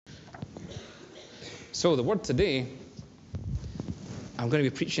So the word today, I'm going to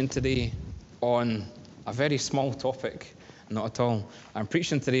be preaching today on a very small topic, not at all. I'm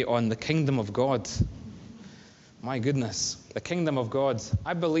preaching today on the kingdom of God. My goodness, the kingdom of God.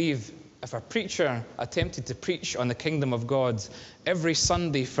 I believe if a preacher attempted to preach on the kingdom of God every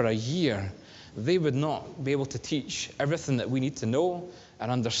Sunday for a year, they would not be able to teach everything that we need to know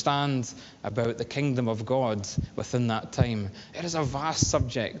and understand about the kingdom of God within that time. It is a vast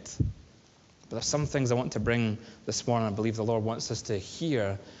subject. But there's some things I want to bring this morning. I believe the Lord wants us to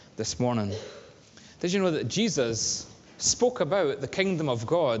hear this morning. Did you know that Jesus spoke about the kingdom of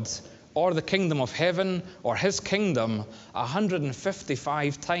God or the kingdom of heaven or his kingdom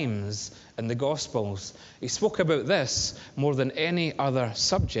 155 times in the Gospels? He spoke about this more than any other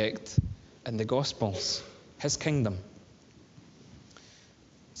subject in the Gospels. His kingdom.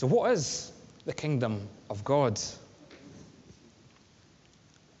 So what is the kingdom of God?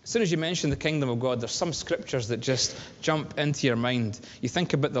 As soon as you mention the kingdom of God, there's some scriptures that just jump into your mind. You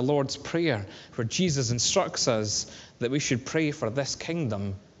think about the Lord's Prayer, where Jesus instructs us that we should pray for this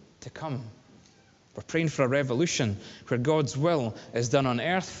kingdom to come. We're praying for a revolution where God's will is done on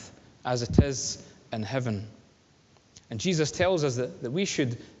earth as it is in heaven. And Jesus tells us that we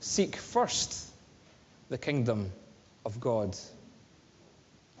should seek first the kingdom of God.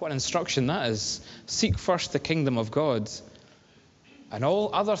 What an instruction that is. Seek first the kingdom of God, and all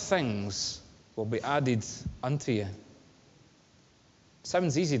other things will be added unto you.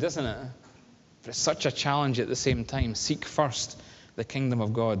 Sounds easy, doesn't it? But it's such a challenge at the same time. Seek first the kingdom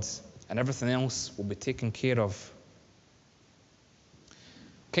of God, and everything else will be taken care of.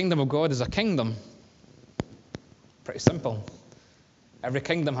 Kingdom of God is a kingdom. Pretty simple. Every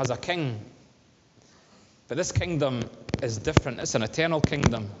kingdom has a king. But this kingdom is different. It's an eternal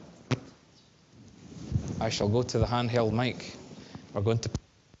kingdom. I shall go to the handheld mic. We're going to...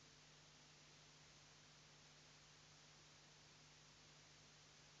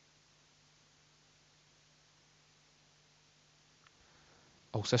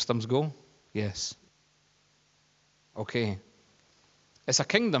 All systems go? Yes. Okay. It's a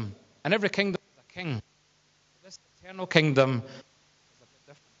kingdom, and every kingdom is a king. This eternal kingdom is a bit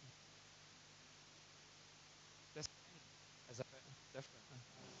different. This king is a bit different.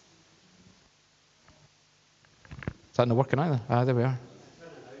 Is that not working either? Ah, there we are.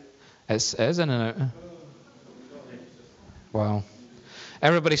 It is in and out. Wow.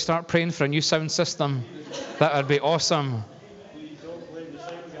 Everybody start praying for a new sound system. That would be awesome. Please don't blame the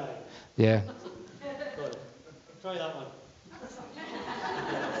sound guy. Yeah. Try that one.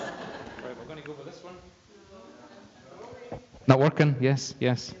 Right, we're going to go with this one. Not working? Yes,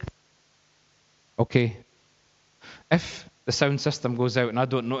 yes. Okay. If the sound system goes out and I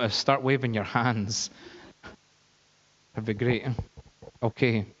don't notice, start waving your hands. That'd be great.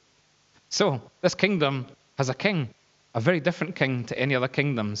 Okay. So, this kingdom has a king, a very different king to any other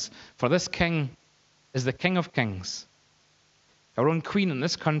kingdoms. For this king is the King of Kings. Our own queen in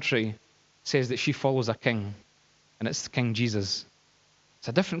this country says that she follows a king, and it's King Jesus. It's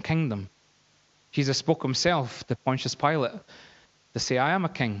a different kingdom. Jesus spoke himself to Pontius Pilate to say, I am a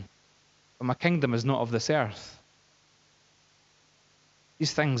king, but my kingdom is not of this earth.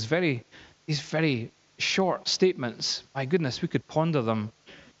 These things, these very short statements, my goodness, we could ponder them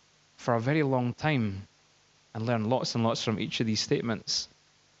for a very long time and learn lots and lots from each of these statements.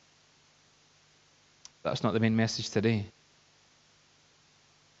 That's not the main message today.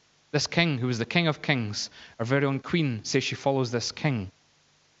 This king, who is the King of Kings, our very own queen, says she follows this king.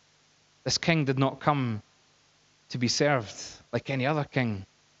 This king did not come to be served like any other king.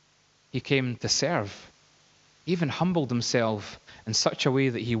 He came to serve. He even humbled himself in such a way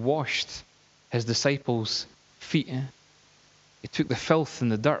that he washed his disciples' feet. He took the filth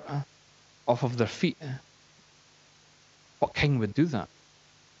and the dirt off of their feet. What king would do that?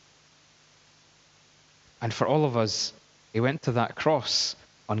 And for all of us, he went to that cross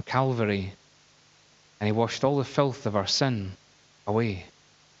on Calvary and he washed all the filth of our sin away.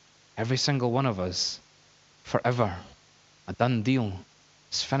 Every single one of us, forever. A done deal.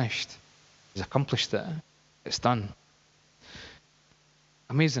 It's finished. He's accomplished it. It's done.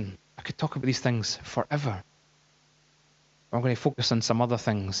 Amazing. I could talk about these things forever. I'm going to focus on some other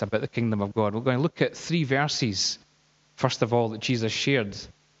things about the kingdom of God. We're going to look at 3 verses, first of all, that Jesus shared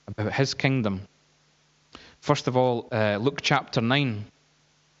about his kingdom. First of all, Luke chapter 9.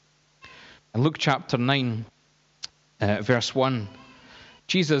 In Luke chapter 9, verse 1,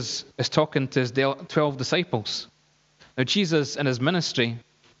 Jesus is talking to his 12 disciples. Now, Jesus in his ministry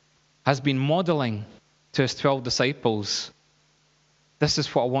has been modeling to his 12 disciples, this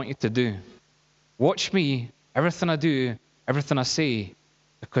is what I want you to do. Watch me, everything I do, everything I say,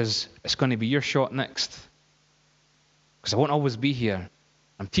 because it's going to be your shot next. Because I won't always be here.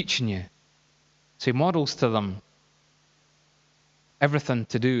 I'm teaching you. So he models to them everything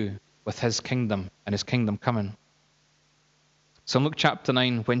to do with his kingdom and his kingdom coming. So in Luke chapter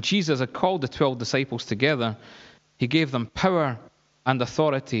 9, when Jesus had called the 12 disciples together, he gave them power and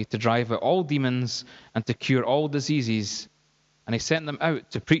authority to drive out all demons and to cure all diseases. And he sent them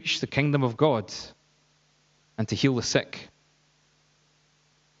out to preach the kingdom of God and to heal the sick.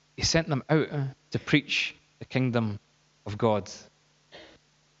 He sent them out to preach the kingdom of God.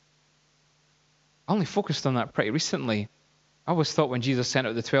 I only focused on that pretty recently. I always thought when Jesus sent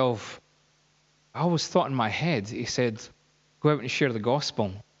out the 12, I always thought in my head, he said, go out and share the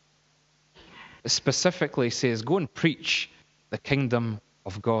gospel. It specifically says, go and preach the kingdom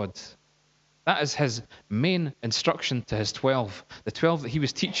of God. That is his main instruction to his 12. The 12 that he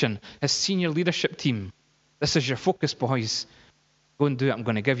was teaching, his senior leadership team. This is your focus, boys. Go and do it. I'm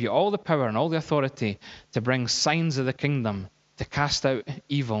going to give you all the power and all the authority to bring signs of the kingdom, to cast out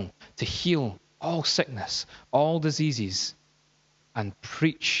evil, to heal all sickness, all diseases, and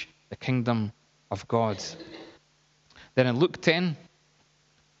preach the kingdom of God. Then in Luke 10,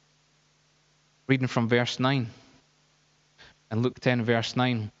 reading from verse 9. In Luke 10, verse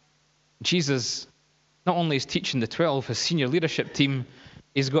 9, Jesus not only is teaching the 12, his senior leadership team,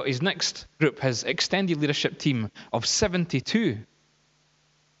 he's got his next group, his extended leadership team of 72.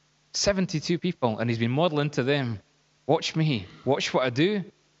 72 people, and he's been modeling to them, watch me, watch what I do,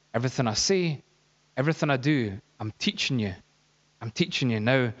 everything I say, everything I do, I'm teaching you. I'm teaching you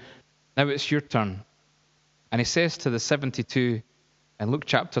now. Now it's your turn. And he says to the 72 in Luke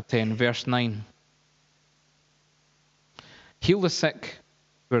chapter 10, verse 9, heal the sick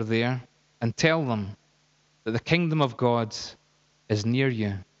who are there and tell them that the kingdom of God is near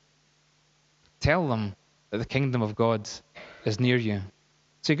you. Tell them that the kingdom of God is near you.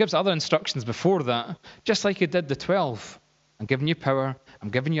 So he gives other instructions before that, just like he did the 12. I'm giving you power. I'm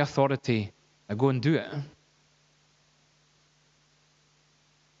giving you authority. Now go and do it.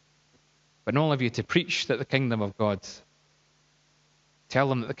 But not only have you to preach that the kingdom of God, tell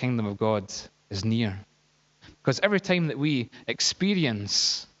them that the kingdom of God is near. Because every time that we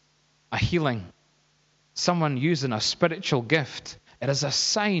experience a healing, someone using a spiritual gift, it is a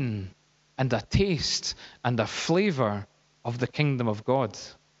sign and a taste and a flavor of the kingdom of God.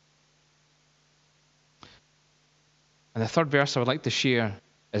 And the third verse I would like to share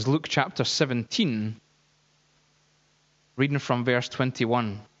is Luke chapter 17, reading from verse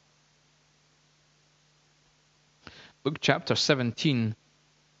 21. Luke chapter 17,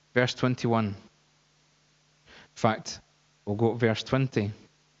 verse 21. In fact, we'll go to verse 20.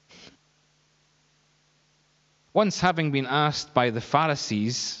 Once having been asked by the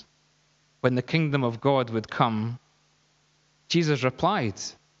Pharisees when the kingdom of God would come, Jesus replied,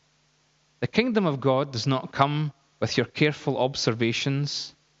 the kingdom of God does not come with your careful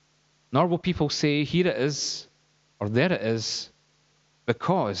observations, nor will people say, here it is, or there it is,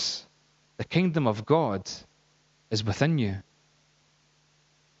 because the kingdom of God is within you.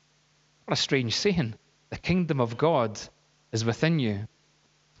 What a strange saying. The kingdom of God is within you.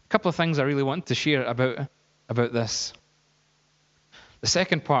 A couple of things I really want to share about this. The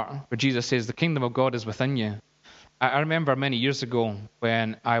second part, where Jesus says, the kingdom of God is within you. I remember many years ago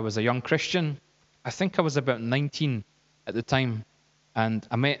when I was a young Christian. I think I was about 19 at the time. And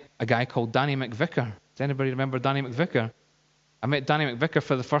I met a guy called Danny McVicker. Does anybody remember Danny McVicker? I met Danny McVicker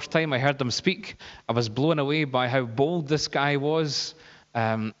for the first time. I heard him speak. I was blown away by how bold this guy was,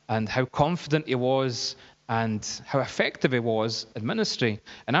 and how confident he was, and how effective he was in ministry.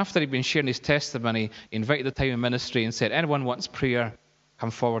 And after he'd been sharing his testimony, he invited the time in ministry and said, anyone wants prayer,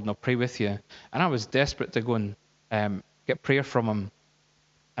 come forward and I'll pray with you. And I was desperate to go and get prayer from him.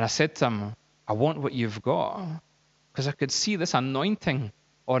 And I said to him, I want what you've got, because I could see this anointing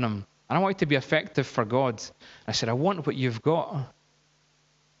on him. And I wanted to be effective for God. I said, I want what you've got.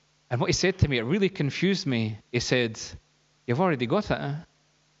 And what he said to me, it really confused me. He said, you've already got it.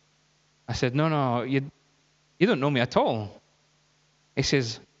 I said, no, you don't know me at all. He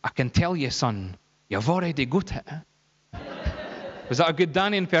says, I can tell you, son, you've already got it. Was that a good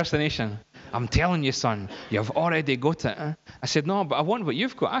Danny impersonation? I'm telling you, son, you've already got it. I said, no, but I want what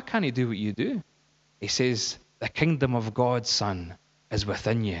you've got. I can't do what you do. He says, the kingdom of God, son, is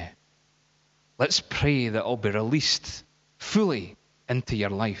within you. Let's pray that it'll be released fully into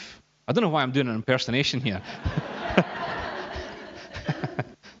your life. I don't know why I'm doing an impersonation here.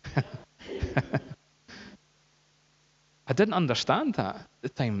 I didn't understand that at the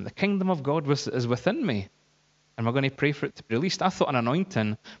time. The kingdom of God is within me. And we're going to pray for it to be released. I thought an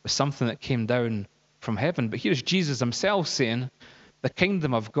anointing was something that came down from heaven. But here's Jesus himself saying, the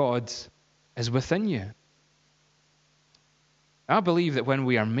kingdom of God is within you. I believe that when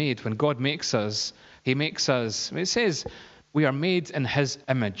we are made, when God makes us, he makes us, it says we are made in his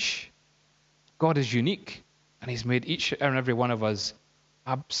image. God is unique, and he's made each and every one of us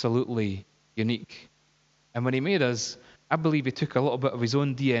absolutely unique. And when he made us, I believe he took a little bit of his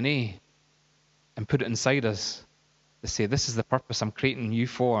own DNA and put it inside us to say, this is the purpose I'm creating you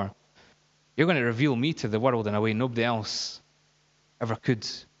for. You're going to reveal me to the world in a way nobody else ever could.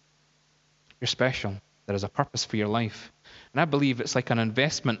 You're special. There is a purpose for your life. And I believe it's like an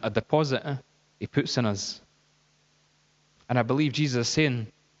investment, a deposit he puts in us. And I believe Jesus is saying,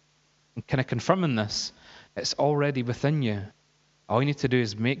 and kind of confirming this, it's already within you. All you need to do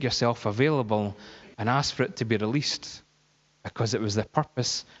is make yourself available and ask for it to be released, because it was the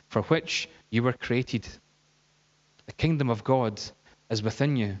purpose for which you were created. The kingdom of God is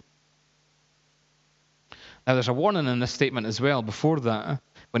within you. Now, there's a warning in this statement as well before that,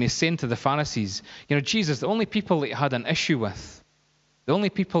 when he's saying to the Pharisees, Jesus, the only people that he had an issue with, the only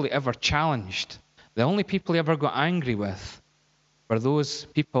people he ever challenged, the only people he ever got angry with, were those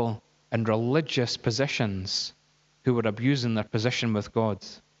people in religious positions who were abusing their position with God,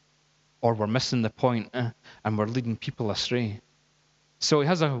 or were missing the point and were leading people astray. So he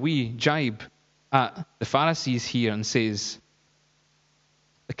has a wee jibe at the Pharisees here and says,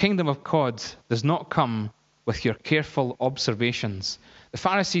 the kingdom of God does not come with your careful observations. The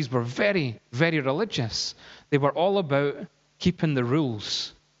Pharisees were very, very religious. They were all about keeping the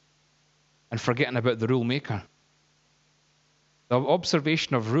rules and forgetting about the rule maker. The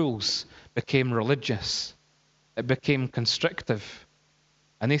observation of rules became religious. It became constrictive.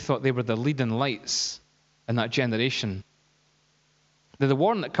 And they thought they were the leading lights in that generation. Now, the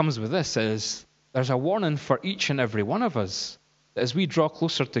warning that comes with this is there's a warning for each and every one of us. That as we draw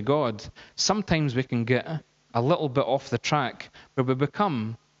closer to God, sometimes we can get a little bit off the track where we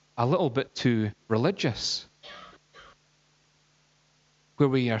become a little bit too religious. Where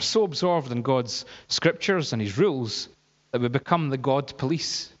we are so absorbed in God's scriptures and his rules that we become the God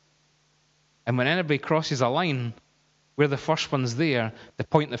police. And when anybody crosses a line, we're the first ones there to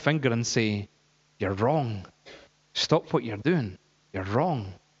point the finger and say, you're wrong. Stop what you're doing. You're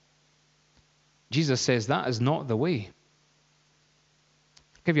wrong. Jesus says that is not the way.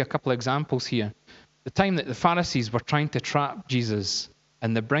 I'll give you a couple of examples here. The time that the Pharisees were trying to trap Jesus,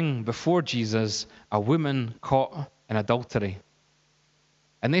 and they bring before Jesus a woman caught in adultery.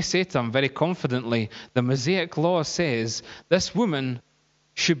 And they say to him very confidently, the Mosaic law says this woman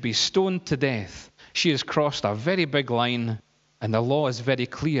should be stoned to death. She has crossed a very big line, and the law is very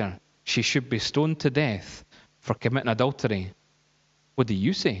clear. She should be stoned to death for committing adultery. What do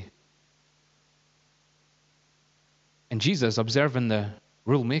you say? And Jesus, observing the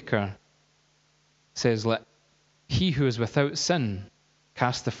rule maker, says, let he who is without sin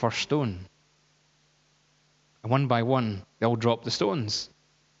cast the first stone. And one by one, they all drop the stones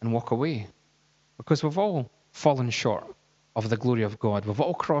and walk away. Because we've all fallen short of the glory of God. We've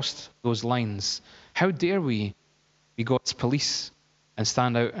all crossed those lines. How dare we be God's police and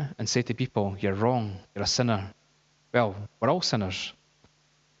stand out and say to people, you're wrong, you're a sinner. Well, we're all sinners.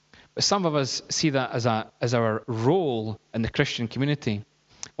 But some of us see that as our role in the Christian community.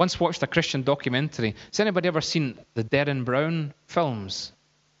 Once watched a Christian documentary. Has anybody ever seen the Derren Brown films?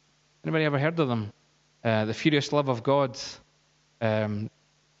 Anybody ever heard of them? The Furious Love of God,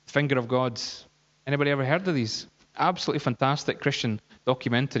 Finger of God. Anybody ever heard of these? Absolutely fantastic Christian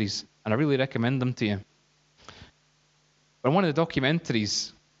documentaries, and I really recommend them to you. But in one of the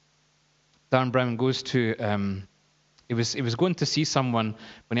documentaries, Derren Brown goes to, he was going to see someone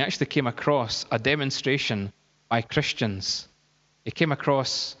when he actually came across a demonstration by Christians. He came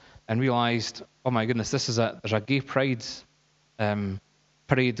across and realized, oh my goodness, there's a gay pride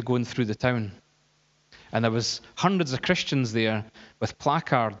parade going through the town. And there was hundreds of Christians there with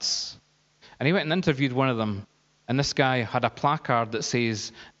placards. And he went and interviewed one of them. And this guy had a placard that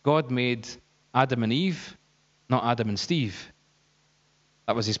says, God made Adam and Eve, not Adam and Steve.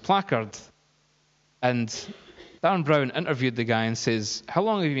 That was his placard. And Derren Brown interviewed the guy and says, how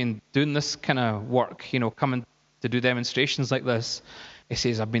long have you been doing this kind of work, coming to do demonstrations like this? He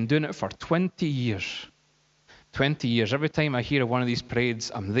says, I've been doing it for 20 years. 20 years. Every time I hear of one of these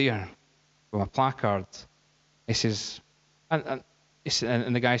parades, I'm there with my placard. He says, and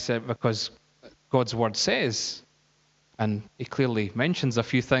the guy said, because God's word says, and he clearly mentions a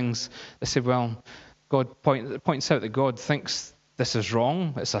few things. They said, well, God points out that God thinks this is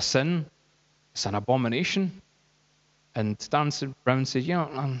wrong, it's a sin, it's an abomination. And Derren Brown said,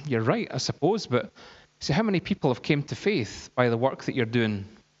 you're right, I suppose, but see, how many people have came to faith by the work that you're doing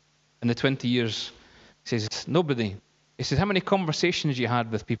in the 20 years? He says, nobody. He says, how many conversations you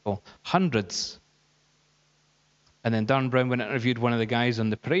had with people? Hundreds. And then Darren Brown went and interviewed one of the guys on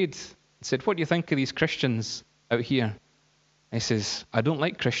the parade and said, what do you think of these Christians out here? And he says, I don't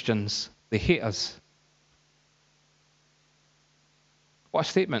like Christians. They hate us. What a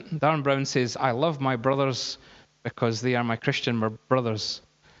statement. Darren Brown says, I love my brothers because they are my Christian brothers,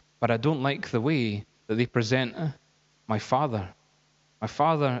 but I don't like the way that they present my Father. My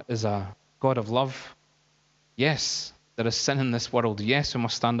Father is a God of love. Yes, there is sin in this world. Yes, we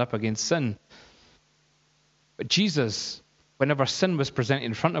must stand up against sin. But Jesus, whenever sin was presented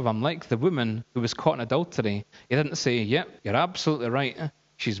in front of him, like the woman who was caught in adultery, he didn't say, yep, you're absolutely right.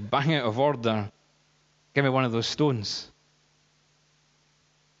 She's bang out of order. Give me one of those stones.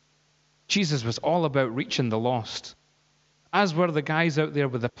 Jesus was all about reaching the lost. As were the guys out there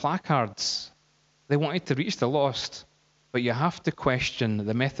with the placards. They wanted to reach the lost, but you have to question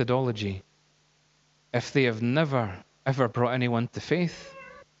the methodology if they have never, ever brought anyone to faith.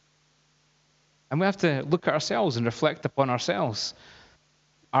 And we have to look at ourselves and reflect upon ourselves.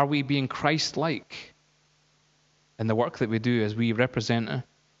 Are we being Christ-like in the work that we do as we represent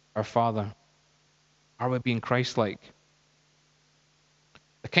our Father? Are we being Christ-like?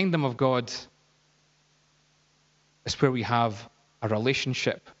 The kingdom of God is where we have a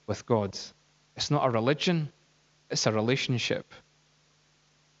relationship with God. It's not a religion, it's a relationship.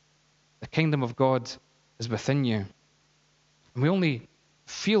 The kingdom of God is within you. And we only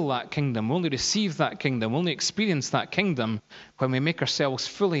feel that kingdom, we only receive that kingdom, we only experience that kingdom when we make ourselves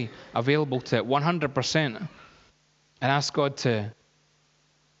fully available to it, 100%, and ask God to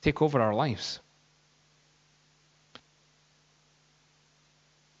take over our lives.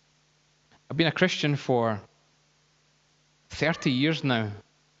 I've been a Christian for 30 years now.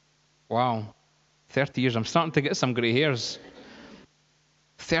 Wow, 30 years. I'm starting to get some grey hairs.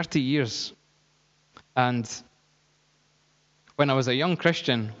 30 years. And when I was a young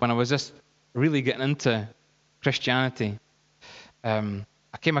Christian, when I was just really getting into Christianity, I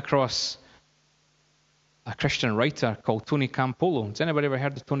came across a Christian writer called Tony Campolo. Has anybody ever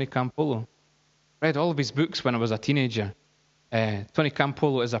heard of Tony Campolo? Read all of his books when I was a teenager. Tony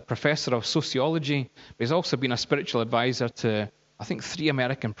Campolo is a professor of sociology, but he's also been a spiritual advisor to, I think, 3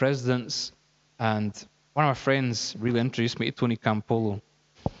 American presidents. And one of my friends really introduced me to Tony Campolo.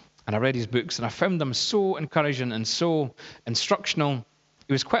 And I read his books, and I found them so encouraging and so instructional.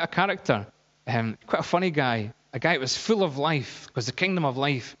 He was quite a character, quite a funny guy, a guy that was full of life, because the kingdom of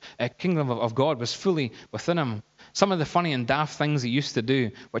life, kingdom of God was fully within him. Some of the funny and daft things he used to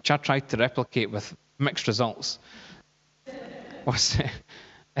do, which I tried to replicate with mixed results.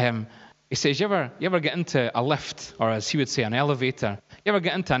 He says, you ever get into a lift, or as he would say, an elevator? You ever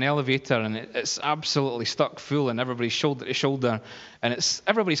get into an elevator and it's absolutely stuck full and everybody's shoulder to shoulder, and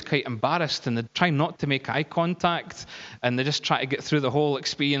everybody's quite embarrassed and they try not to make eye contact and they just try to get through the whole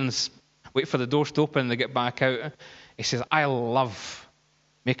experience, wait for the doors to open and they get back out. He says, I love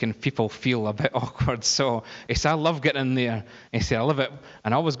making people feel a bit awkward. So he said, I love getting in there. And he said, I love it.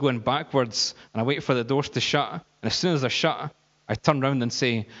 And I was going backwards and I wait for the doors to shut. And as soon as they're shut, I turn around and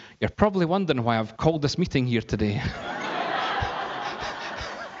say, you're probably wondering why I've called this meeting here today.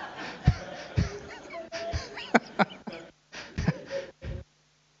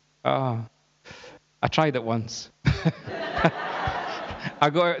 I tried it once. I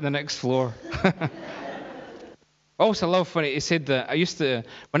got out on the next floor. I also love when he said that I used to,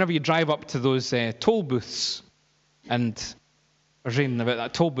 whenever you drive up to those toll booths, and I was reading about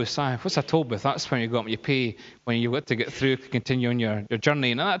that toll booth. What's a toll booth? That's when you pay when you got to get through to continue on your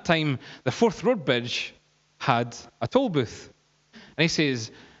journey. And at that time, the Forth Road Bridge had a toll booth. And he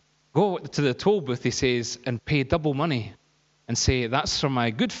says, go to the toll booth, he says, and pay double money. And say, that's for my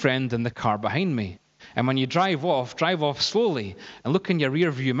good friend in the car behind me. And when you drive off slowly and look in your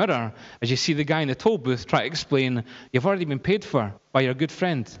rear view mirror as you see the guy in the toll booth try to explain, you've already been paid for by your good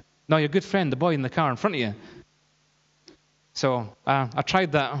friend. No, your good friend, the boy in the car in front of you. So I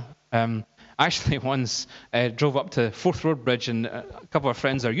tried that. Actually, once drove up to Forth Road Bridge, and a couple of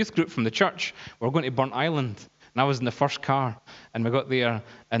friends, our youth group from the church, were going to Burnt Island. And I was in the first car, and we got there,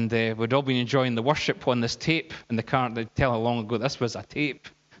 and we'd all been enjoying the worship on this tape in the car. They'd tell how long ago this was a tape.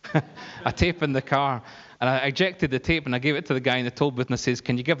 A tape in the car. And I ejected the tape, and I gave it to the guy in the toll booth, and I says,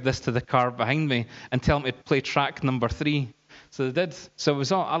 can you give this to the car behind me and tell him to play track number 3? So they did. So it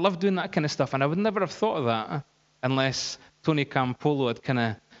was I love doing that kind of stuff, and I would never have thought of that unless Tony Campolo had kind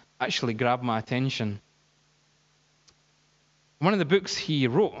of actually grabbed my attention. One of the books he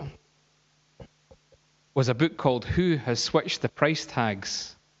wrote was a book called Who Has Switched the Price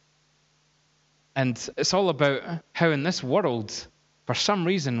Tags? And it's all about how in this world, for some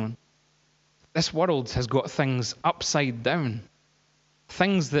reason, This world has got things upside down.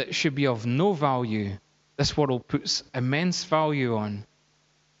 Things that should be of no value, this world puts immense value on.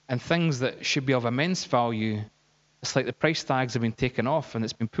 And things that should be of immense value, it's like the price tags have been taken off and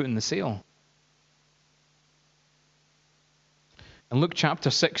it's been put in the sale. In Luke chapter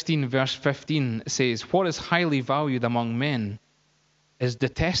 16, verse 15, it says, "What is highly valued among men is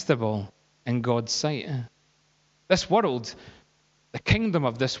detestable in God's sight." This world, the kingdom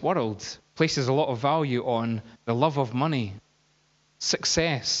of this world, places a lot of value on the love of money,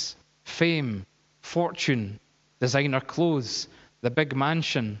 success, fame, fortune, designer clothes, the big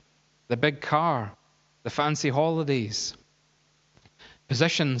mansion, the big car, the fancy holidays,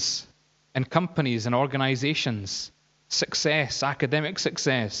 positions in companies and organizations, success, academic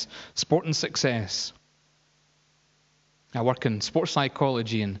success, sporting success. I work in sports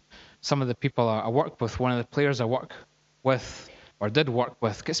psychology, and some of the people I work with, one of the players I work with, or did work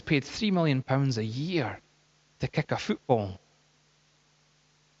with, gets paid £3 million a year to kick a football.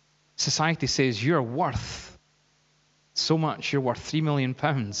 Society says you're worth so much, you're worth £3 million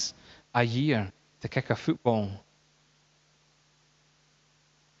a year to kick a football.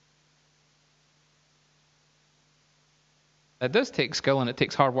 It does take skill and it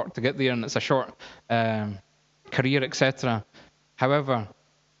takes hard work to get there, and it's a short career, etc. However,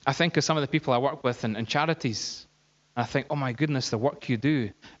 I think of some of the people I work with in charities, and I think, oh my goodness, the work you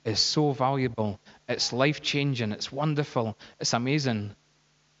do is so valuable. It's life-changing. It's wonderful. It's amazing.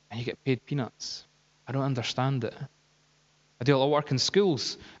 And you get paid peanuts. I don't understand it. I do a lot of work in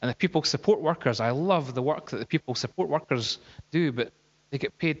schools, and the people support workers, I love the work that the people support workers do, but they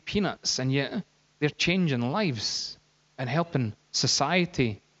get paid peanuts, and yet they're changing lives and helping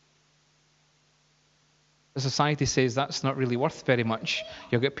society. The society says that's not really worth very much.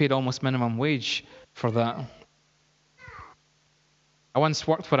 You'll get paid almost minimum wage for that. I once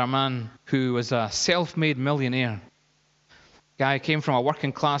worked for a man who was a self-made millionaire. Guy came from a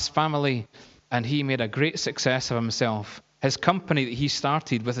working class family, and he made a great success of himself. His company that he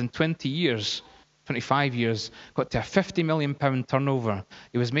started within 20 years, 25 years, got to a £50 million turnover.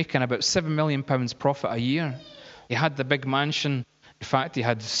 He was making about £7 million profit a year. He had the big mansion. In fact, he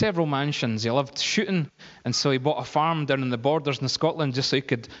had several mansions. He loved shooting, and so he bought a farm down in the borders in Scotland just so he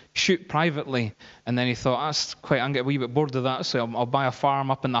could shoot privately. And then he thought, I'm getting a wee bit bored of that, so I'll buy a farm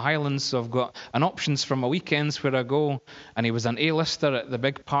up in the Highlands, so I've got an options for my weekends where I go. And he was an A-lister at the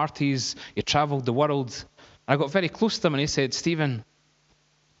big parties. He travelled the world. I got very close to him, and he said, "Stephen,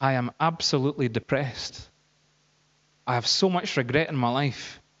 I am absolutely depressed. I have so much regret in my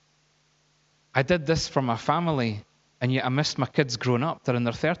life. I did this for my family, and yet I missed my kids growing up. They're in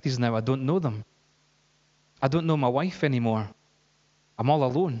their 30s now. I don't know them. I don't know my wife anymore. I'm all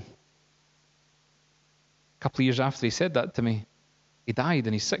alone." A couple of years after he said that to me, he died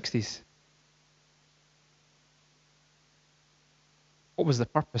in his 60s. What was the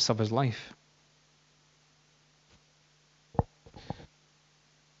purpose of his life?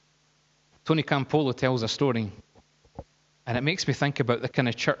 Tony Campolo tells a story, and it makes me think about the kind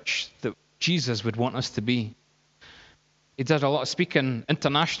of church that Jesus would want us to be. He does a lot of speaking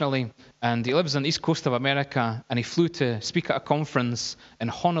internationally, and he lives on the east coast of America, and he flew to speak at a conference in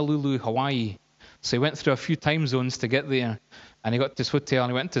Honolulu, Hawaii. So he went through a few time zones to get there, and he got to his hotel,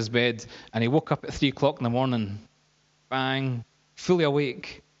 and he went to his bed, and he woke up at 3 o'clock in the morning, bang, fully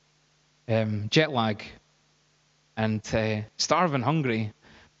awake, jet lag, and starving hungry,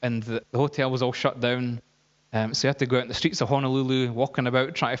 and the hotel was all shut down. So he had to go out in the streets of Honolulu, walking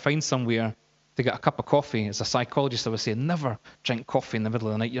about, trying to find somewhere to get a cup of coffee. As a psychologist, I would say, never drink coffee in the middle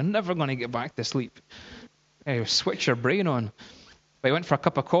of the night. You're never going to get back to sleep. Switch your brain on. But he went for a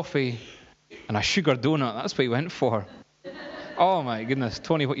cup of coffee and a sugar donut. That's what he went for. Oh my goodness,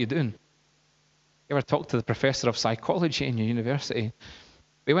 Tony, what are you doing? You ever talk to the professor of psychology in your university?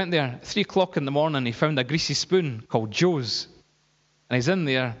 We went there 3 o'clock in the morning. He found a greasy spoon called Joe's. And he's in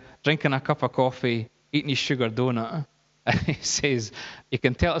there drinking a cup of coffee, eating his sugar donut. And he says, you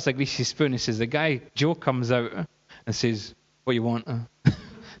can tell it's a greasy spoon. He says, the guy, Joe, comes out and says, "What you want?"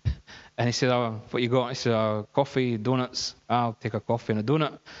 And he says, "Oh, what you got?" He says, "Coffee, donuts." "I'll take a coffee and a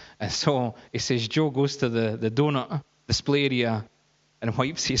donut." And so he says, Joe goes to the donut display area and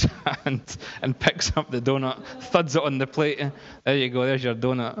wipes his hand and picks up the donut, thuds it on the plate. "There you go, there's your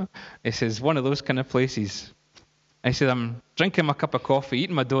donut." He says, one of those kind of places. And he said, I'm drinking my cup of coffee,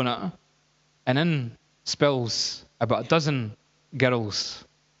 eating my donut, and in spills about a dozen girls.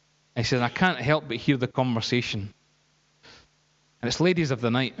 And he said, I can't help but hear the conversation. And it's ladies of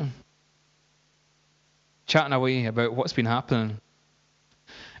the night, chatting away about what's been happening.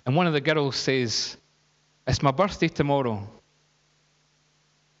 And one of the girls says, "It's my birthday tomorrow.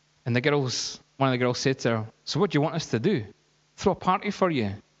 And one of the girls said to her, so what do you want us to do? Throw a party for you?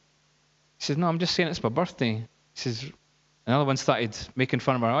 He says, no, I'm just saying it's my birthday. He says, another one started making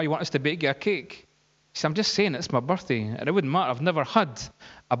fun of her. Oh, you want us to bake you a cake? He said, I'm just saying it's my birthday. And it wouldn't matter. I've never had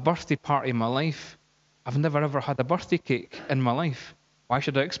a birthday party in my life. I've never ever had a birthday cake in my life. Why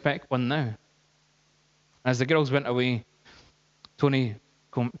should I expect one now? As the girls went away, Tony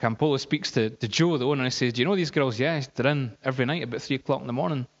Campolo speaks to Joe, the owner, and he says, do you know these girls? Yeah, they're in every night about 3 o'clock in the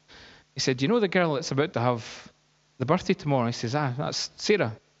morning. He said, do you know the girl that's about to have the birthday tomorrow? He says, that's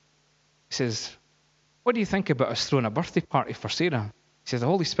Sarah. He says, what do you think about us throwing a birthday party for Sarah? He says, the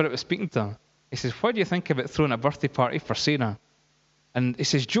Holy Spirit was speaking to her. He says, what do you think about throwing a birthday party for Sarah? And he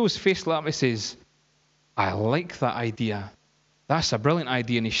says, Joe's face lit up. He says, I like that idea. That's a brilliant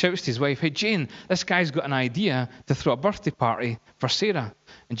idea. And he shouts to his wife, hey, Jane, this guy's got an idea to throw a birthday party for Sarah.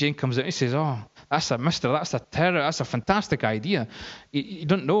 And Jane comes out and says, oh, that's a terror. That's a fantastic idea. You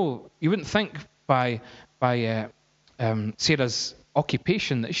don't know, you wouldn't think by Sarah's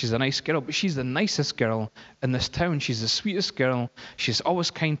occupation that she's a nice girl, but she's the nicest girl in this town. She's the sweetest girl. She's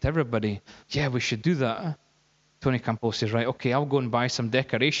always kind to everybody. Yeah, we should do that. Tony Campolo says, right, okay, I'll go and buy some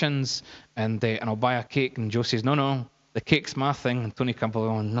decorations and I'll buy a cake. And Joe says, no, the cake's my thing. And Tony Campolo,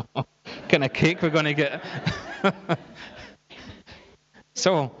 oh, no, what kind of cake we're going to get?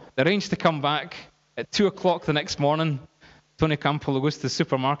 So they arranged to come back at 2 o'clock the next morning. Tony Campolo goes to the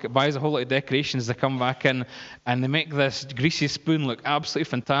supermarket, buys a whole lot of decorations. They come back in and they make this greasy spoon look absolutely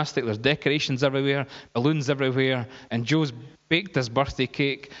fantastic. There's decorations everywhere, balloons everywhere. And Joe's baked his birthday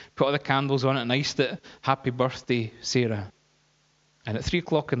cake, put all the candles on it and iced it. Happy birthday, Sarah. And at 3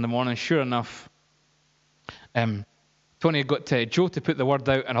 o'clock in the morning, sure enough, Tony got Joe to put the word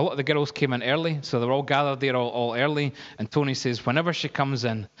out, and a lot of the girls came in early, so they were all gathered there all early. And Tony says, whenever she comes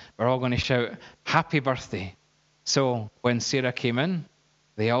in, we're all going to shout, happy birthday. So when Sarah came in,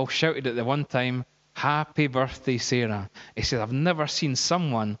 they all shouted at the one time, happy birthday, Sarah. He said, I've never seen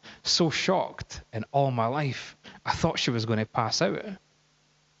someone so shocked in all my life. I thought she was going to pass out.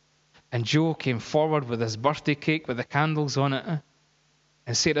 And Joe came forward with his birthday cake with the candles on it.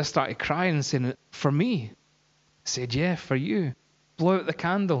 And Sarah started crying and saying, for me? I said, yeah, for you. Blow out the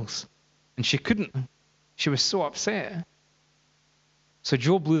candles. And she couldn't. She was so upset. So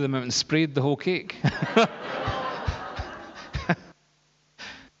Joe blew them out and sprayed the whole cake.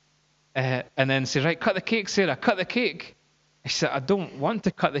 And then said, right, cut the cake, Sarah, cut the cake. I said, I don't want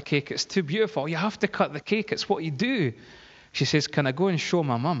to cut the cake. It's too beautiful. You have to cut the cake. It's what you do. She says, can I go and show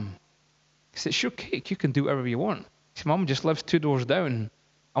my mum? I said, sure, cake. You can do whatever you want. She said, Mum just lives 2 doors down.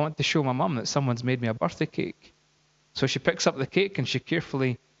 I want to show my mum that someone's made me a birthday cake. So she picks up the cake and she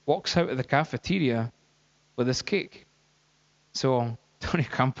carefully walks out of the cafeteria with this cake. So Tony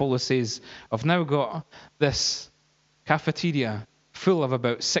Campolo says, I've now got this cafeteria full of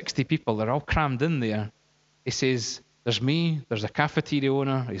about 60 people. They're all crammed in there. He says, there's me, there's a cafeteria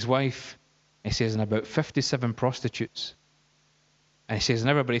owner, his wife. He says, and about 57 prostitutes. And he says, and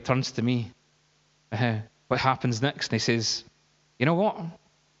everybody turns to me. What happens next? And he says, you know what?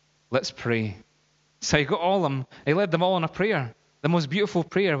 Let's pray. So he got all of them. He led them all in a prayer. The most beautiful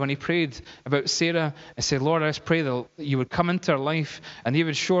prayer when he prayed about Sarah and said, Lord, I just pray that you would come into her life and you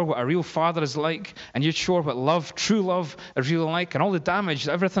would show her what a real father is like, and you'd show her what love, true love, is really like, and all the damage,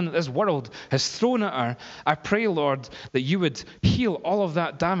 everything that this world has thrown at her. I pray, Lord, that you would heal all of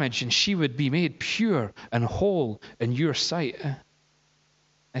that damage and she would be made pure and whole in your sight.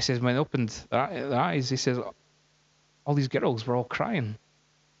 He says, when they opened their eyes, he says, all these girls were all crying.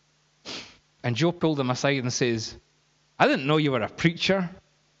 And Joe pulled them aside and says, I didn't know you were a preacher.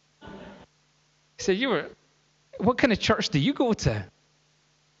 He said, what kind of church do you go to?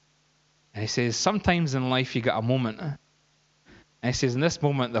 And he says, sometimes in life you get a moment. And he says, in this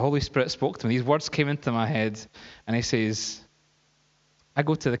moment, the Holy Spirit spoke to me. These words came into my head. And he says, I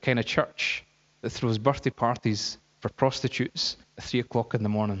go to the kind of church that throws birthday parties for prostitutes at 3 o'clock in the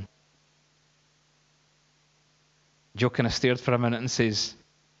morning. Joe kind of stared for a minute and says,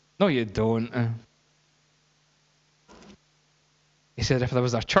 no, you don't. He said, if there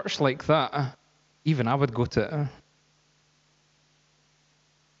was a church like that, even I would go to it. Do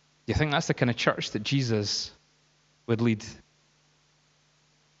you think that's the kind of church that Jesus would lead?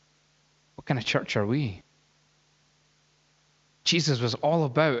 What kind of church are we? Jesus was all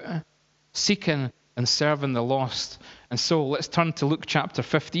about seeking and serving the lost. And so let's turn to Luke chapter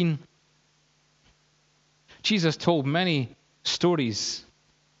 15. Jesus told many stories,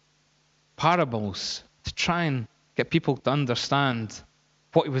 parables, to try and get people to understand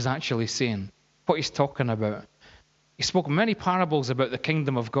what he was actually saying, what he's talking about. He spoke many parables about the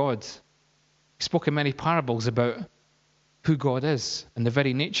kingdom of God. He spoke in many parables about who God is and the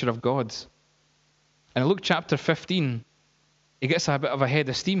very nature of God. And in Luke chapter 15, he gets a bit of a head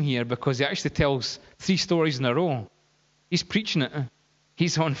of steam here because he actually tells 3 stories in a row. He's preaching it.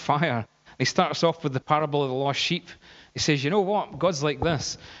 He's on fire. He starts off with the parable of the lost sheep. He says, you know what? God's like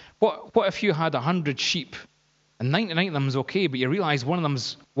this. What if you had 100 sheep and 99 of them's okay, but you realize one of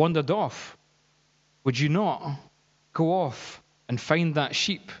them's wandered off? Would you not go off and find that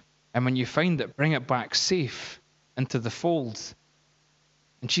sheep? And when you find it, bring it back safe into the fold.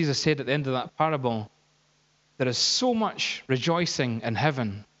 And Jesus said at the end of that parable, there is so much rejoicing in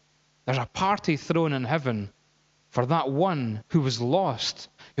heaven. There's a party thrown in heaven for that one who was lost,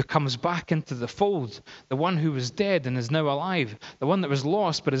 who comes back into the fold, the one who was dead and is now alive, the one that was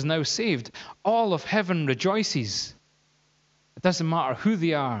lost but is now saved. All of heaven rejoices. It doesn't matter who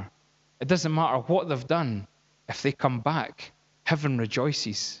they are. It doesn't matter what they've done. If they come back, heaven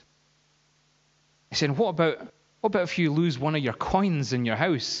rejoices. He said, what about if you lose one of your coins in your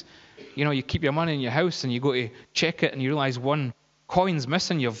house? You know, you keep your money in your house and you go to check it and you realize one coin's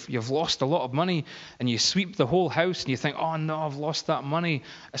missing. You've lost a lot of money, and you sweep the whole house and you think, oh no, I've lost that money.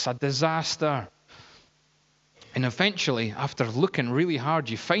 It's a disaster. And eventually, after looking really hard,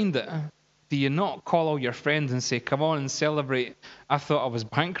 you find it. Do you not call all your friends and say, come on and celebrate? I thought I was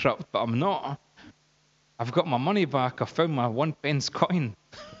bankrupt, but I'm not. I've got my money back. I found my 1 pence coin.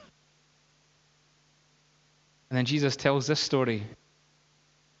 And then Jesus tells this story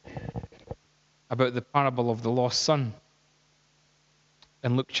about the parable of the lost son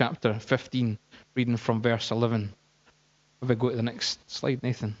in Luke chapter 15, reading from verse 11. If we go to the next slide,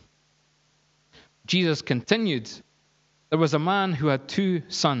 Nathan. Jesus continued, there was a man who had 2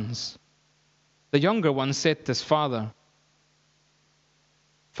 sons. The younger one said to his father,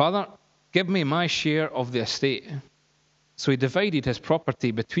 Father, give me my share of the estate. So he divided his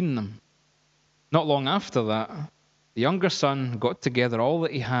property between them. Not long after that, the younger son got together all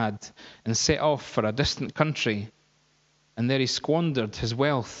that he had and set off for a distant country, and there he squandered his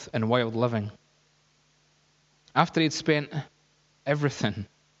wealth in wild living. After he'd spent everything,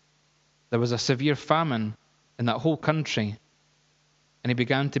 there was a severe famine in that whole country, and he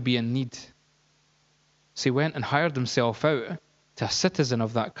began to be in need. So he went and hired himself out to a citizen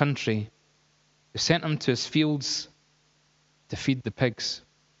of that country, who sent him to his fields to feed the pigs.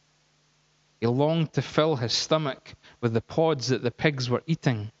 He longed to fill his stomach with the pods that the pigs were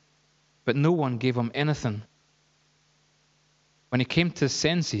eating, but no one gave him anything. When he came to his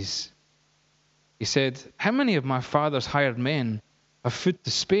senses, he said, how many of my father's hired men have food to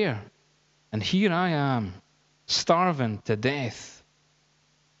spare? And here I am, starving to death.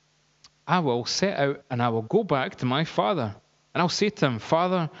 I will set out and I will go back to my father. And I'll say to him,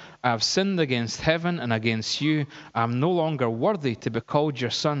 Father, I have sinned against heaven and against you. I am no longer worthy to be called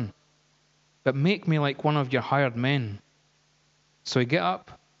your son. But make me like one of your hired men. So he got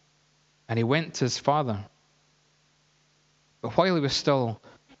up and he went to his father. But while he was still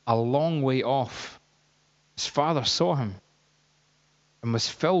a long way off, his father saw him and was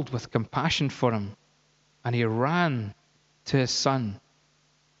filled with compassion for him. And he ran to his son,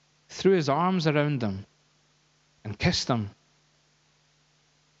 threw his arms around him, and kissed him.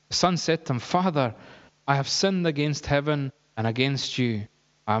 The son said to him, Father, I have sinned against heaven and against you.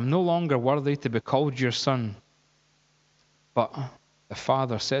 I am no longer worthy to be called your son. But the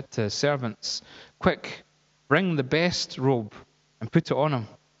father said to his servants, quick, bring the best robe and put it on him.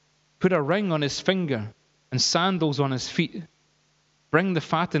 Put a ring on his finger and sandals on his feet. Bring the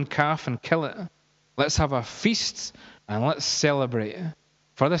fattened calf and kill it. Let's have a feast and let's celebrate.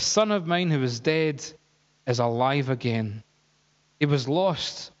 For this son of mine who was dead is alive again. He was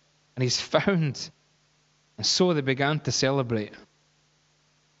lost and he's found. And so they began to celebrate.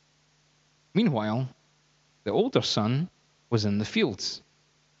 Meanwhile, the older son was in the fields.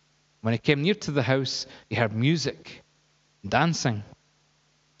 When he came near to the house, he heard music and dancing.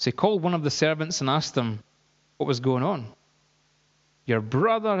 So he called one of the servants and asked him what was going on. Your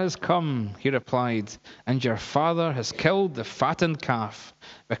brother has come, he replied, and your father has killed the fattened calf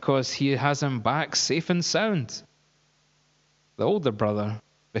because he has him back safe and sound. The older brother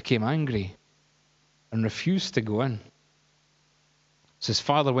became angry and refused to go in. So his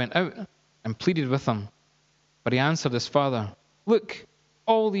father went out and pleaded with him. But he answered his father, look,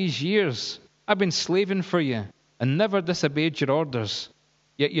 all these years I've been slaving for you and never disobeyed your orders.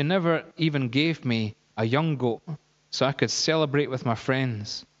 Yet you never even gave me a young goat so I could celebrate with my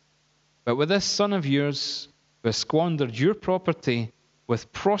friends. But with this son of yours who has squandered your property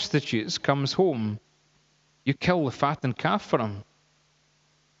with prostitutes comes home, you kill the fattened calf for him.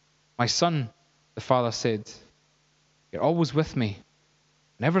 My son, the father said, you're always with me,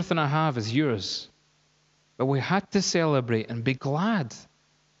 and everything I have is yours. But we had to celebrate and be glad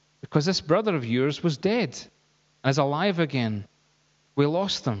because this brother of yours was dead and is alive again. We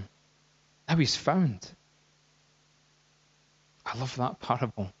lost him. Now he's found. I love that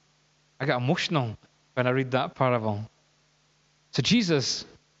parable. I get emotional when I read that parable. So Jesus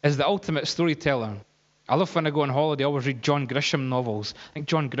is the ultimate storyteller. I love when I go on holiday, I always read John Grisham novels. I think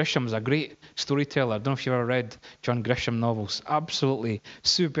John Grisham is a great storyteller. I don't know if you've ever read John Grisham novels. Absolutely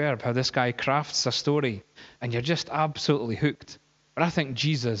superb how this guy crafts a story. And you're just absolutely hooked. But I think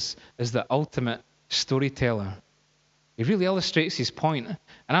Jesus is the ultimate storyteller. He really illustrates his point.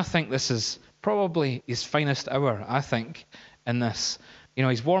 And I think this is probably his finest hour, I think, in this. You know,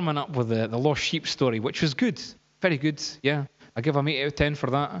 he's warming up with the lost sheep story, which was good. Very good, yeah. I give him 8 out of 10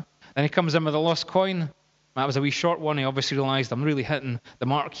 for that. Then he comes in with the lost coin. That was a wee short one. He obviously realised I'm really hitting the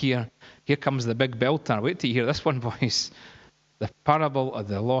mark here. Here comes the big belter. Wait till you hear this one, boys. The parable of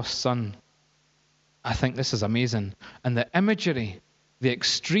the lost son. I think this is amazing. And the imagery, the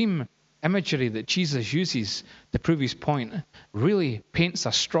extreme imagery that Jesus uses to prove his point really paints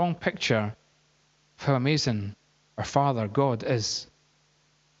a strong picture of how amazing our Father God is.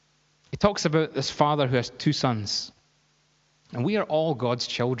 He talks about this father who has 2 sons. And we are all God's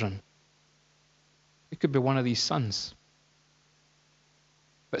children. We could be one of these sons.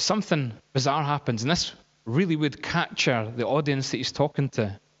 But something bizarre happens, and this really would capture the audience that he's talking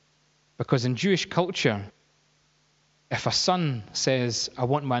to. Because in Jewish culture, if a son says, I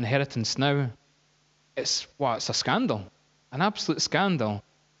want my inheritance now, it's a scandal. An absolute scandal.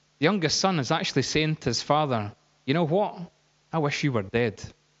 The youngest son is actually saying to his father, you know what? I wish you were dead.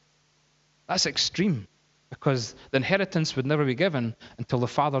 That's extreme. Because the inheritance would never be given until the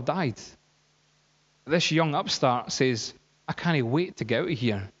father died. This young upstart says, I can't wait to get out of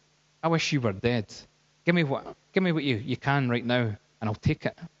here. I wish you were dead. Give me what you can right now, and I'll take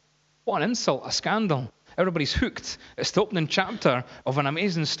it. What an insult, a scandal. Everybody's hooked. It's the opening chapter of an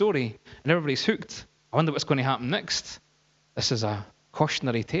amazing story, and everybody's hooked. I wonder what's going to happen next. This is a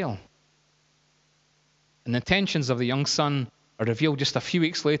cautionary tale. And the intentions of the young son are revealed just a few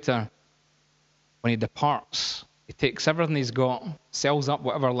weeks later when he departs. He takes everything he's got, sells up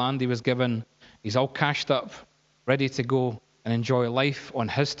whatever land he was given. He's all cashed up, ready to go and enjoy life on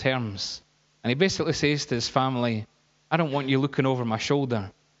his terms. And he basically says to his family, I don't want you looking over my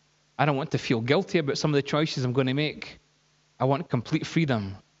shoulder. I don't want to feel guilty about some of the choices I'm going to make. I want complete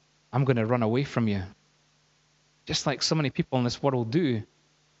freedom. I'm going to run away from you. Just like so many people in this world do.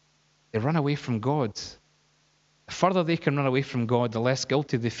 They run away from God. The further they can run away from God, the less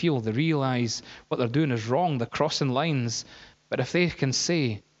guilty they feel. They realize what they're doing is wrong. They're crossing lines. But if they can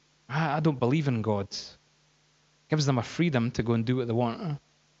say, I don't believe in God, it gives them a freedom to go and do what they want.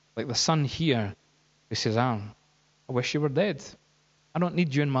 Like the son here who says, I wish you were dead. I don't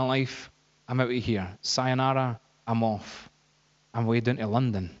need you in my life. I'm out of here. Sayonara, I'm off. I'm way down to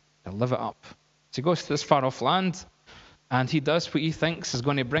London to live it up. So he goes to this far off land, and he does what he thinks is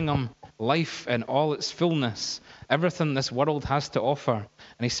going to bring him life in all its fullness, everything this world has to offer.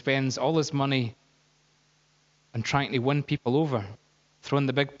 And he spends all his money on trying to win people over, throwing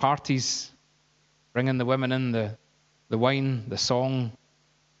the big parties, bringing the women in, the wine, the song.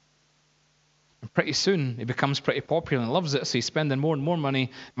 And pretty soon he becomes pretty popular and loves it, so he's spending more and more money.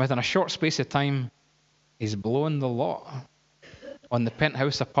 And within a short space of time, he's blowing the lot on the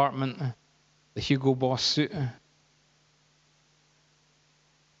penthouse apartment, the Hugo Boss suit.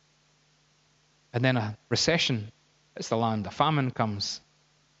 And then a recession hits the land. A famine comes.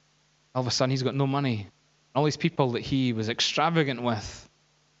 All of a sudden, he's got no money. All these people that he was extravagant with,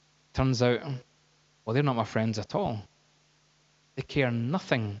 turns out, well, they're not my friends at all. They care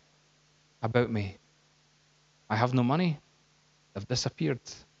nothing about me. I have no money. They've disappeared.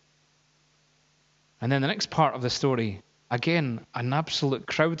 And then the next part of the story, again, an absolute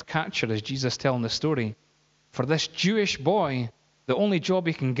crowd catcher as Jesus telling the story. For this Jewish boy, the only job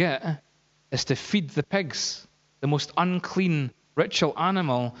he can get is to feed the pigs, the most unclean ritual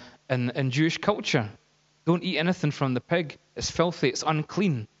animal in Jewish culture. Don't eat anything from the pig. It's filthy. It's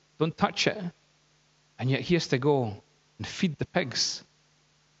unclean. Don't touch it. And yet he has to go and feed the pigs.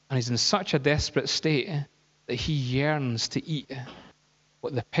 And he's in such a desperate state that he yearns to eat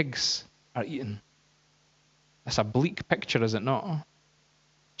what the pigs are eating. That's a bleak picture, is it not?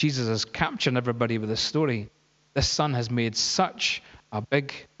 Jesus is capturing everybody with this story. This son has made such a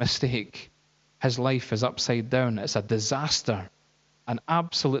big mistake. His life is upside down. It's a disaster, an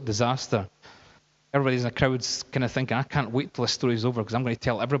absolute disaster. Everybody's in the crowd's kind of thinking, I can't wait till the story's over because I'm going to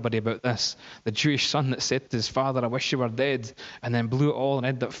tell everybody about this. The Jewish son that said to his father, I wish you were dead, and then blew it all and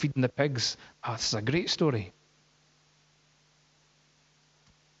ended up feeding the pigs. This is a great story.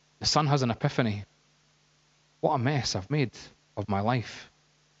 The son has an epiphany. What a mess I've made of my life.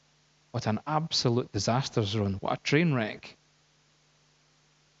 What an absolute disaster zone. What a train wreck.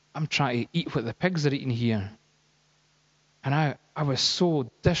 I'm trying to eat what the pigs are eating here. And I was so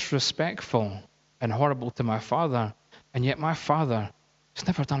disrespectful and horrible to my father. And yet my father has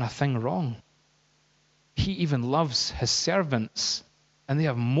never done a thing wrong. He even loves his servants. And they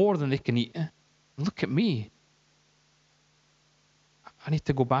have more than they can eat. Look at me. I need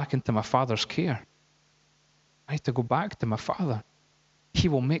to go back into my father's care. I need to go back to my father. He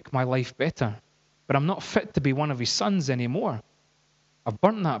will make my life better. But I'm not fit to be one of his sons anymore. I've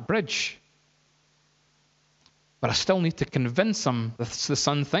burnt that bridge. But I still need to convince him, the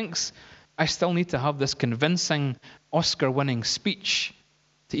son thinks. I still need to have this convincing Oscar-winning speech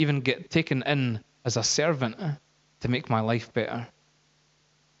to even get taken in as a servant to make my life better.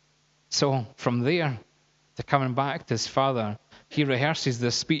 So from there to coming back to his father, he rehearses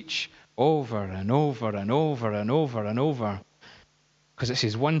this speech over and over and over and over and over, because it's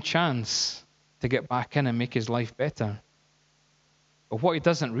his one chance to get back in and make his life better. But what he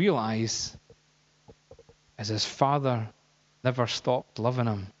doesn't realize is his father never stopped loving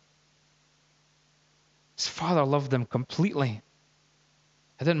him. His father loved him completely.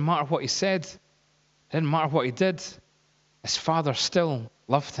 It didn't matter what he said. It didn't matter what he did. His father still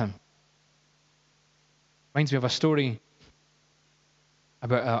loved him. Reminds me of a story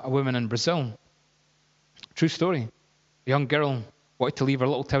about a woman in Brazil. True story. A young girl wanted to leave her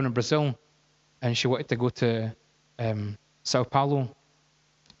little town in Brazil, and she wanted to go to Sao Paulo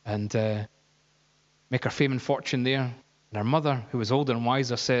and make her fame and fortune there. And her mother, who was older and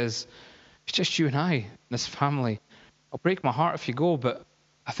wiser, says, "It's just you and I, this family. It'll break my heart if you go, but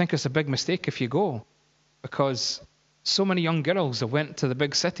I think it's a big mistake if you go, because so many young girls have went to the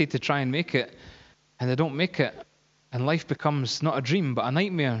big city to try and make it, and they don't make it, and life becomes not a dream but a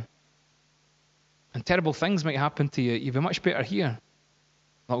nightmare. And terrible things might happen to you. You'd be much better here."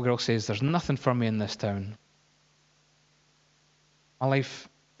 The little girl says, "There's nothing for me in this town. My life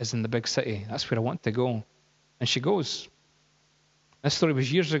is in the big city. That's where I want to go." And she goes. This story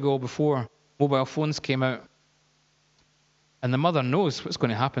was years ago, before mobile phones came out. And the mother knows what's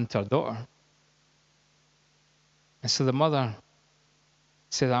going to happen to her daughter. And so the mother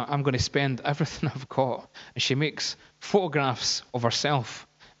said, "I'm going to spend everything I've got." And she makes photographs of herself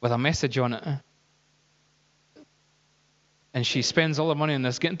with a message on it. And she spends all her money on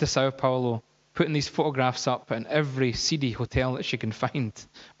this, getting to Sao Paulo, putting these photographs up in every seedy hotel that she can find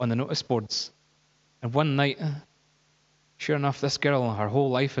on the notice boards. And one night, sure enough, this girl, her whole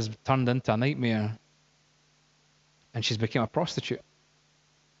life has turned into a nightmare. And she's become a prostitute.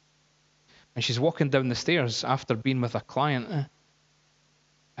 And she's walking down the stairs after being with a client.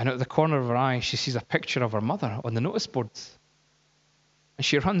 And out of the corner of her eye, she sees a picture of her mother on the notice board. And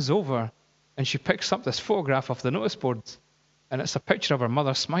she runs over and she picks up this photograph off the notice board. And it's a picture of her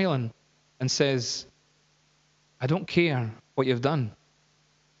mother smiling and says, "I don't care what you've done.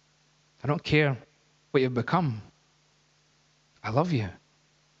 I don't care what you've become. I love you.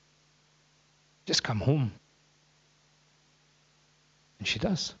 Just come home." And she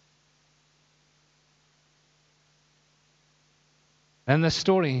does. And in this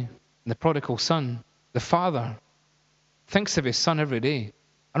story, the prodigal son, the father thinks of his son every day.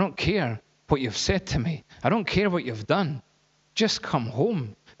 "I don't care what you've said to me. I don't care what you've done. Just come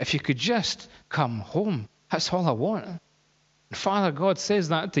home. If you could just come home. That's all I want." And Father God says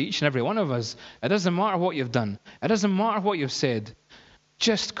that to each and every one of us. It doesn't matter what you've done. It doesn't matter what you've said.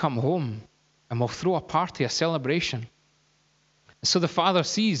 Just come home and we'll throw a party, a celebration. So the father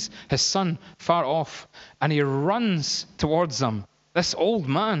sees his son far off and he runs towards him. This old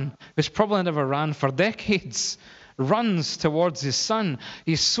man, who's probably never ran for decades, runs towards his son.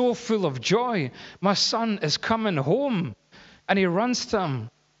 He's so full of joy. "My son is coming home." And he runs to him.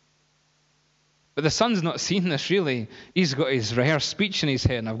 But the son's not seen this really. He's got his rehearsed speech in his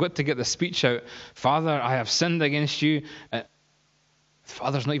head. And I've got to get the speech out. "Father, I have sinned against you." The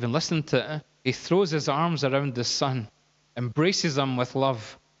father's not even listening to it. He throws his arms around his son, embraces him with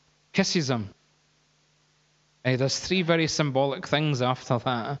love, kisses him. And he does 3 very symbolic things after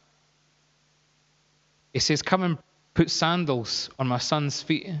that. He says, "Come and put sandals on my son's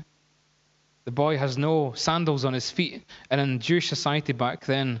feet." The boy has no sandals on his feet. And in Jewish society back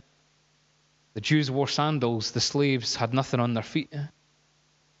then, the Jews wore sandals. The slaves had nothing on their feet.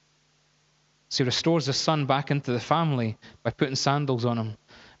 So he restores his son back into the family by putting sandals on him.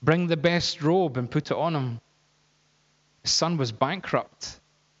 "Bring the best robe and put it on him." His son was bankrupt.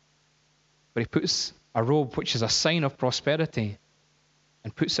 But he puts a robe which is a sign of prosperity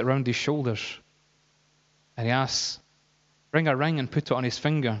and puts it around his shoulders. And he asks, "Bring a ring and put it on his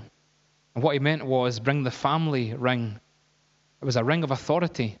finger." And what he meant was bring the family ring. It was a ring of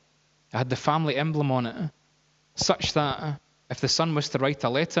authority. It had the family emblem on it, such that if the son was to write a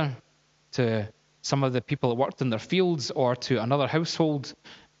letter to some of the people that worked in their fields or to another household,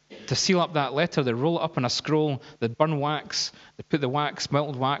 to seal up that letter, they'd roll it up in a scroll, they'd burn wax, they'd put the wax,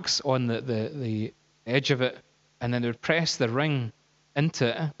 melted wax, on the edge of it, and then they would press the ring into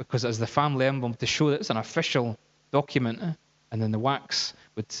it because it was the family emblem to show that it's an official document, and then the wax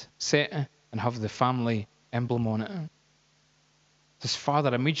would set and have the family emblem on it. His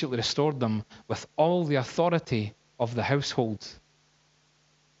father immediately restored them with all the authority of the household.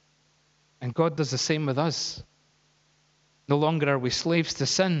 And God does the same with us. No longer are we slaves to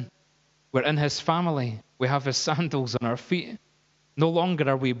sin. We're in his family. We have his sandals on our feet. No longer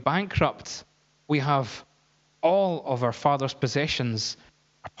are we bankrupt. We have all of our Father's possessions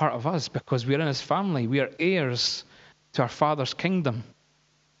are part of us because we're in his family. We are heirs to our Father's kingdom.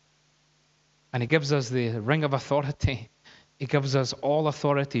 And he gives us the ring of authority. He gives us all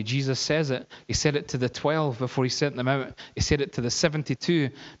authority. Jesus says it. He said it to the 12 before he sent them out. He said it to the 72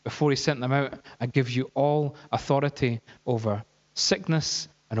 before he sent them out. I give you all authority over sickness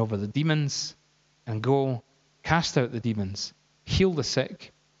and over the demons. And go cast out the demons, heal the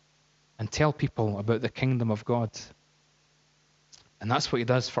sick, and tell people about the kingdom of God. And that's what he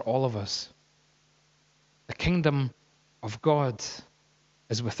does for all of us. The kingdom of God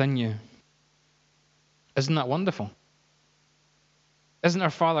is within you. Isn't that wonderful? Isn't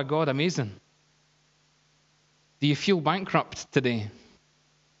our Father God amazing? Do you feel bankrupt today?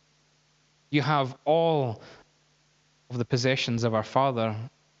 You have all of the possessions of our Father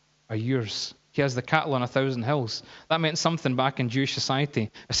are yours. He has the cattle on 1,000 hills. That meant something back in Jewish society.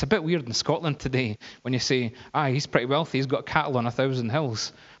 It's a bit weird in Scotland today when you say, he's pretty wealthy, he's got cattle on 1,000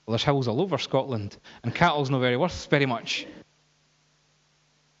 hills. Well, there's hills all over Scotland, and cattle's not very worth very much.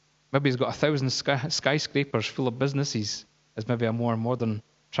 Maybe he's got 1,000 skyscrapers full of businesses. Is maybe a more modern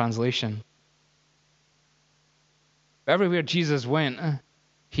translation. But everywhere Jesus went,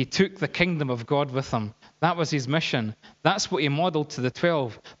 he took the kingdom of God with him. That was his mission. That's what he modeled to the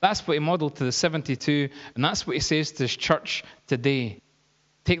 12. That's what he modeled to the 72. And that's what he says to his church today.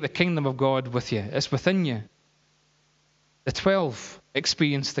 Take the kingdom of God with you. It's within you. The 12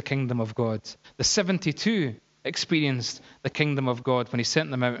 experienced the kingdom of God. The 72 experienced the kingdom of God when he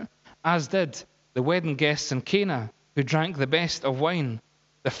sent them out, as did the wedding guests in Cana, who drank the best of wine,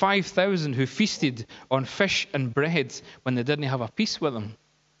 the 5,000 who feasted on fish and bread when they didn't have a piece with them.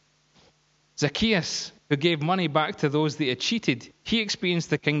 Zacchaeus, who gave money back to those that he had cheated, he experienced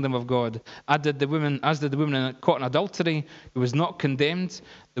the kingdom of God, as did the woman caught in adultery, who was not condemned,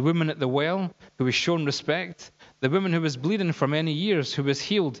 the woman at the well, who was shown respect, the woman who was bleeding for many years, who was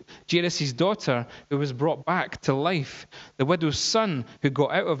healed, Jairus' daughter, who was brought back to life, the widow's son, who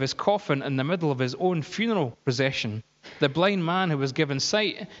got out of his coffin in the middle of his own funeral procession, the blind man who was given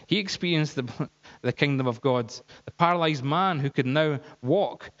sight, he experienced the kingdom of God, the paralyzed man who could now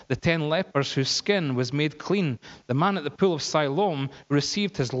walk, the 10 lepers whose skin was made clean, the man at the pool of Siloam who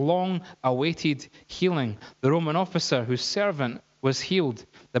received his long-awaited healing, the Roman officer whose servant was healed,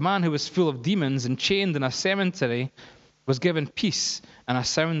 the man who was full of demons and chained in a cemetery was given peace and a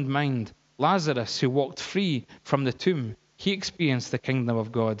sound mind, Lazarus, who walked free from the tomb, he experienced the kingdom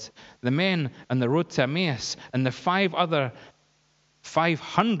of God, the men on the road to Emmaus, and the 500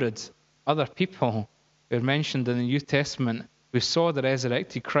 other people who are mentioned in the New Testament who saw the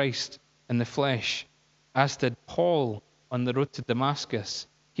resurrected Christ in the flesh, as did Paul on the road to Damascus.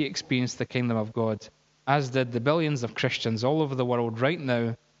 He experienced the kingdom of God, as did the billions of Christians all over the world right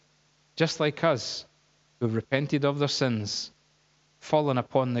now, just like us, who have repented of their sins, fallen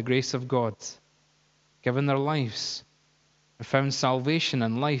upon the grace of God, given their lives, and found salvation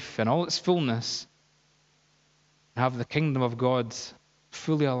and life in all its fullness, and have the kingdom of God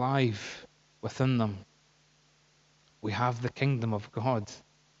fully alive within them. We have the kingdom of God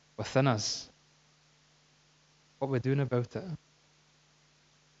within us. What are we doing about it?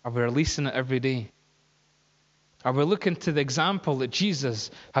 Are we releasing it every day? Are we looking to the example that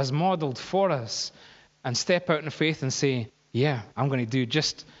Jesus has modeled for us and step out in faith and say, yeah, I'm going to do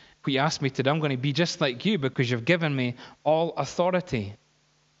just what you asked me to do. I'm going to be just like you because you've given me all authority.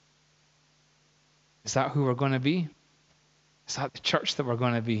 Is that who we're going to be? Is that the church that we're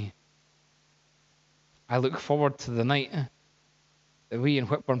going to be? I look forward to the night that we in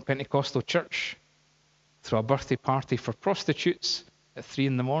Whitburn Pentecostal Church throw a birthday party for prostitutes at 3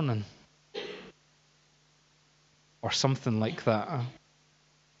 a.m. Or something like that.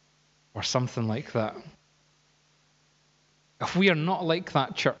 Or something like that. If we are not like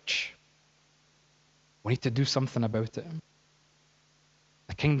that church, we need to do something about it.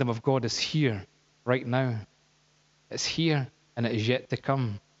 The kingdom of God is here right now. It's here and it is yet to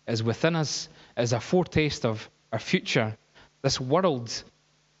come. It is within us as a foretaste of our future. This world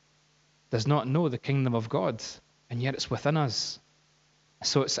does not know the kingdom of God, and yet it's within us.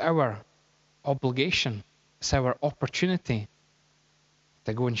 So it's our obligation, it's our opportunity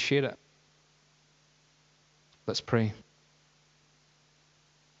to go and share it. Let's pray.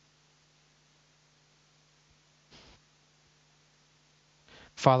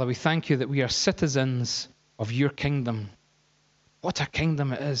 Father, we thank you that we are citizens of your kingdom. What a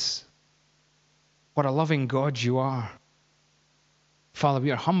kingdom it is. What a loving God you are. Father,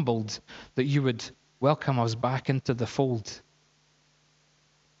 we are humbled that you would welcome us back into the fold.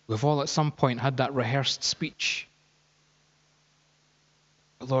 We've all at some point had that rehearsed speech.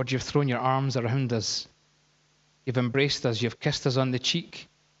 But Lord, you've thrown your arms around us. You've embraced us. You've kissed us on the cheek.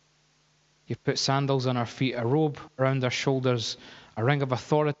 You've put sandals on our feet, a robe around our shoulders, a ring of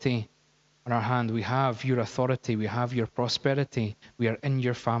authority on our hand. We have your authority. We have your prosperity. We are in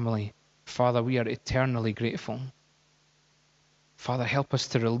your family. Father, we are eternally grateful. Father, help us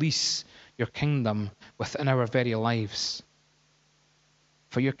to release your kingdom within our very lives.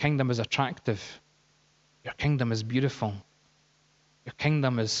 For your kingdom is attractive. Your kingdom is beautiful. Your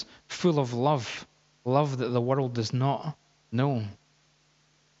kingdom is full of love, love that the world does not know.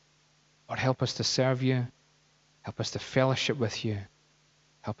 Lord, help us to serve you. Help us to fellowship with you.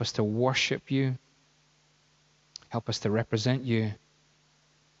 Help us to worship you. Help us to represent you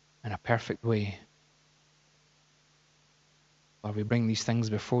in a perfect way. Lord, we bring these things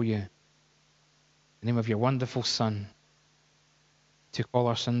before you. In the name of your wonderful Son, who took all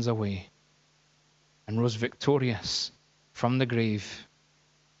our sins away and rose victorious from the grave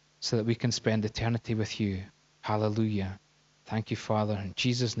so that we can spend eternity with you. Hallelujah. Thank you, Father. In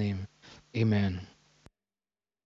Jesus' name, amen.